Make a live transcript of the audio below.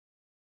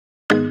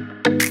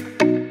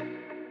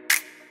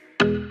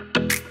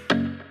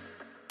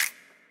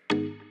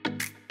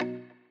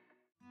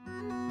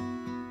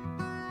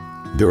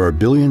There are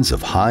billions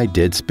of high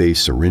dead space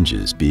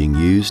syringes being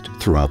used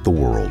throughout the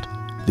world.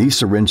 These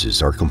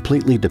syringes are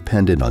completely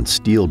dependent on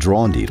steel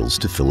draw needles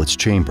to fill its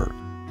chamber.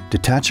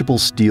 Detachable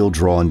steel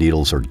draw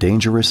needles are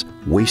dangerous,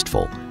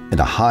 wasteful, and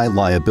a high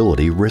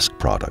liability risk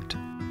product.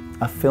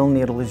 A fill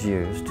needle is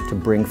used to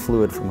bring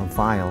fluid from a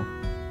vial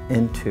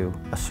into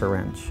a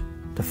syringe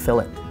to fill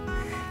it.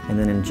 And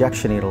then an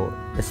injection needle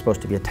is supposed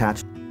to be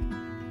attached,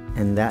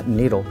 and that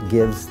needle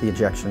gives the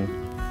injection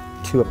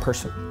to a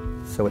person.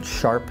 So it's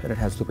sharp and it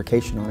has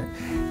lubrication on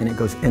it, and it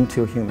goes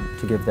into a human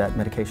to give that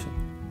medication.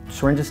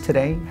 Syringes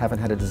today haven't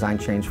had a design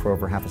change for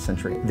over half a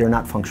century. They're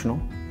not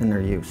functional in their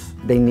use.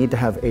 They need to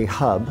have a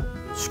hub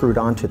screwed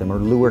onto them or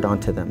lured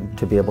onto them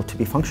to be able to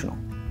be functional.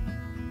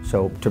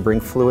 So to bring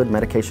fluid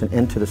medication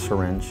into the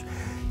syringe,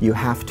 you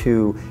have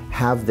to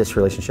have this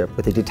relationship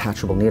with a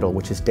detachable needle,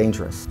 which is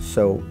dangerous.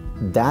 So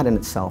that in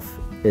itself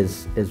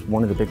is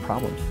one of the big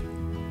problems.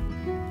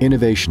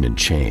 Innovation and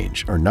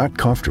change are not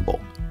comfortable,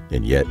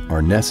 and yet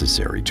are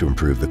necessary to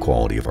improve the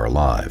quality of our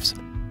lives.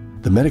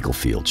 The medical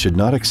field should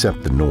not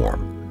accept the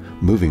norm.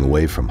 Moving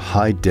away from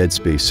high dead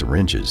space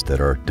syringes that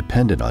are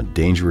dependent on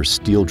dangerous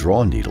steel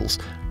draw needles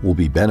will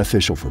be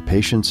beneficial for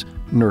patients,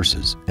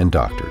 nurses, and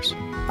doctors.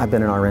 I've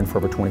been an RN for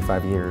over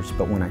 25 years,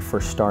 but when I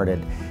first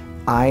started,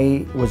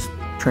 I was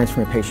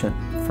transferring a patient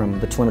from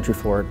the telemetry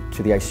floor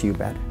to the ICU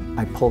bed.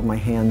 I pulled my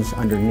hands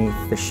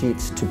underneath the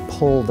sheets to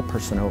pull the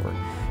person over.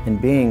 And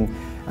being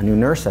a new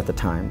nurse at the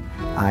time,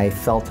 I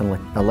felt an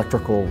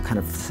electrical kind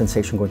of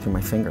sensation going through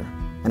my finger.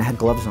 And I had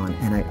gloves on,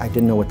 and I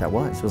didn't know what that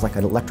was. It was like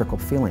an electrical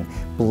feeling.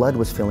 Blood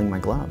was filling my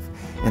glove,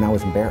 and I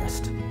was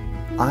embarrassed.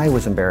 I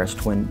was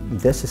embarrassed when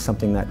this is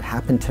something that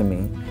happened to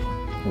me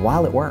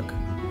while at work.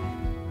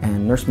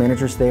 And nurse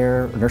managers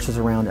there, nurses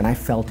around, and I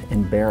felt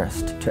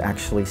embarrassed to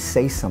actually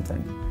say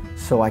something.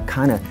 So I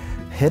kind of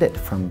hid it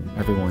from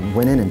everyone.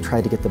 Went in and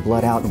tried to get the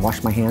blood out and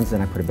washed my hands,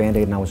 and I put a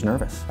Band-Aid, and I was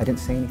nervous. I didn't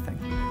say anything.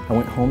 I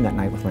went home that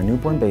night with my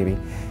newborn baby,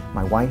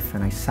 my wife,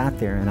 and I sat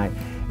there, and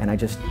I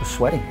just was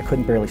sweating. I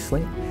couldn't barely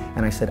sleep.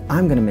 And I said,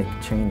 I'm going to make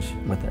a change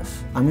with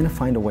this. I'm going to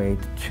find a way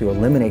to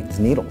eliminate these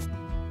needles.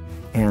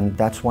 And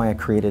that's why I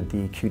created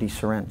the QD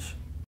syringe.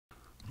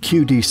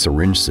 QD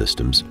Syringe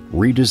Systems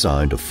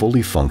redesigned a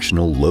fully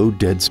functional low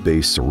dead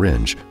space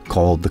syringe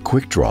called the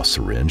Quick Draw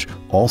Syringe,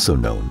 also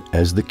known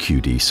as the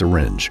QD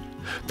Syringe.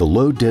 The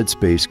low dead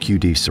space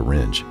QD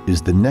syringe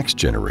is the next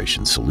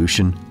generation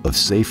solution of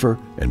safer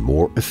and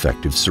more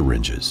effective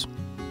syringes.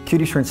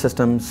 QD Syringe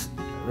Systems,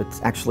 it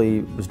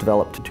actually was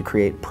developed to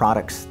create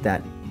products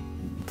that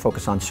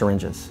focus on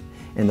syringes.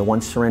 And the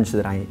one syringe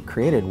that I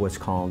created was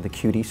called the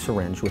QD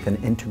syringe with an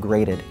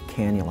integrated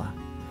cannula.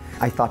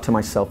 I thought to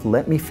myself,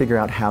 let me figure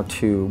out how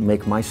to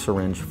make my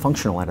syringe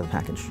functional out of the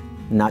package,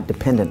 not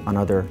dependent on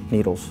other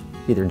needles,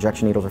 either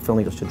injection needles or fill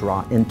needles to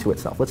draw into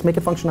itself. Let's make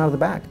it function out of the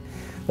bag.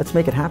 Let's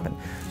make it happen.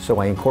 So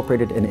I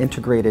incorporated an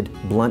integrated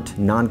blunt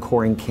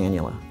non-coring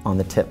cannula on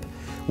the tip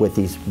with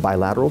these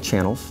bilateral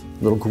channels,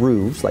 little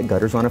grooves like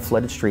gutters on a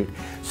flooded street,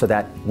 so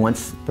that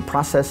once the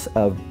process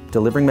of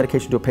delivering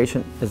medication to a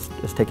patient is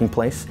taking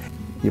place,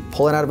 you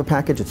pull it out of a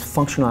package, it's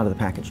functional out of the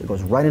package. It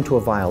goes right into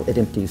a vial, it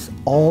empties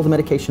all the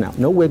medication out.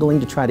 No wiggling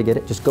to try to get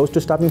it, just goes to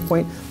a stopping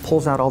point,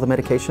 pulls out all the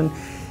medication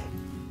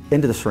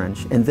into the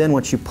syringe. And then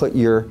once you put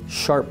your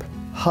sharp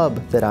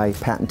hub that I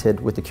patented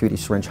with the QD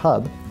syringe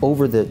hub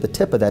over the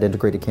tip of that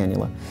integrated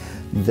cannula,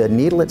 the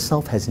needle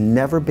itself has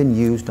never been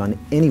used on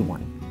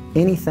anyone,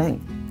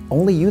 anything,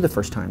 only you the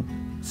first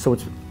time. So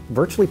it's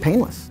virtually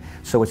painless.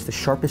 So it's the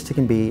sharpest it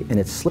can be, and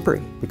it's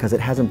slippery because it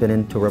hasn't been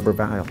into a rubber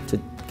vial to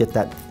get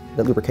that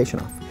lubrication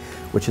off,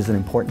 which is an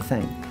important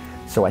thing.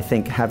 So I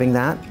think having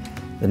that,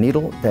 the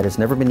needle that has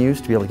never been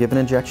used to be able to give an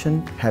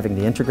injection, having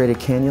the integrated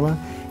cannula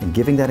and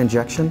giving that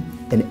injection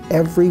in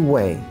every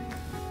way,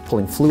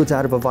 pulling fluids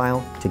out of a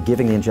vial to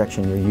giving the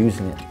injection, you're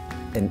using it,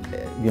 and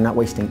you're not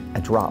wasting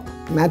a drop.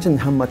 Imagine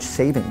how much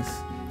savings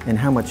and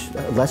how much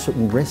less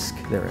risk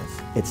there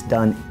is. It's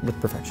done with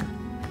perfection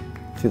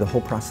through the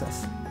whole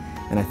process.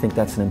 And I think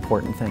that's an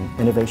important thing.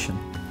 Innovation,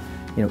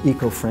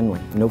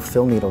 eco-friendly, no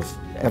fill needles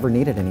ever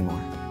needed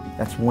anymore.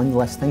 That's one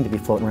less thing to be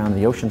floating around in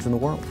the oceans in the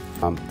world.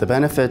 The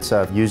benefits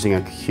of using a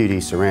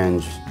QD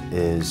syringe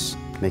is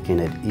making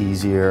it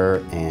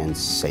easier and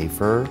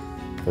safer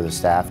for the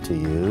staff to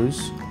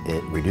use.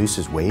 It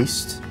reduces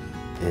waste.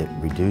 It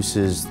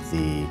reduces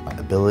the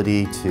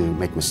ability to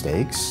make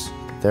mistakes,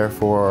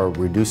 therefore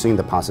reducing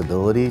the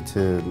possibility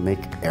to make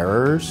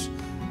errors,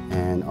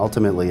 and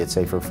ultimately it's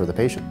safer for the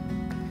patient.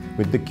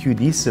 With the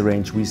QD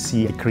syringe, we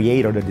see the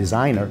creator, the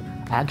designer,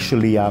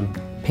 actually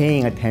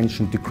paying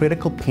attention to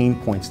critical pain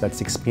points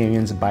that's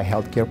experienced by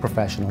healthcare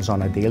professionals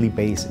on a daily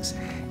basis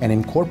and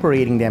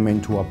incorporating them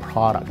into a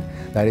product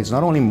that is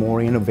not only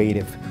more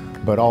innovative,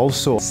 but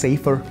also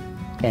safer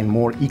and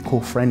more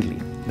eco-friendly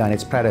than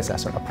its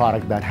predecessor, a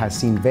product that has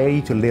seen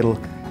very little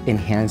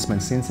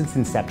enhancement since its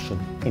inception,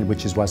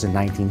 which was in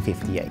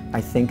 1958.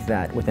 I think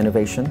that with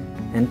innovation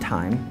and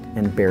time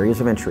and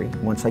barriers of entry,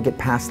 once I get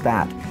past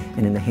that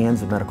and in the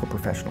hands of medical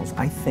professionals,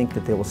 I think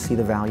that they will see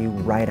the value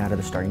right out of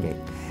the starting gate.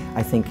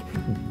 I think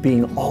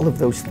being all of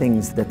those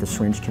things that the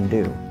syringe can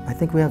do, I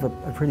think we have a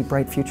pretty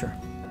bright future.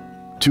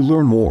 To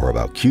learn more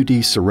about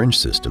QD Syringe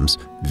Systems,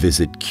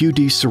 visit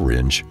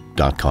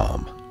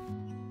qdsyringe.com.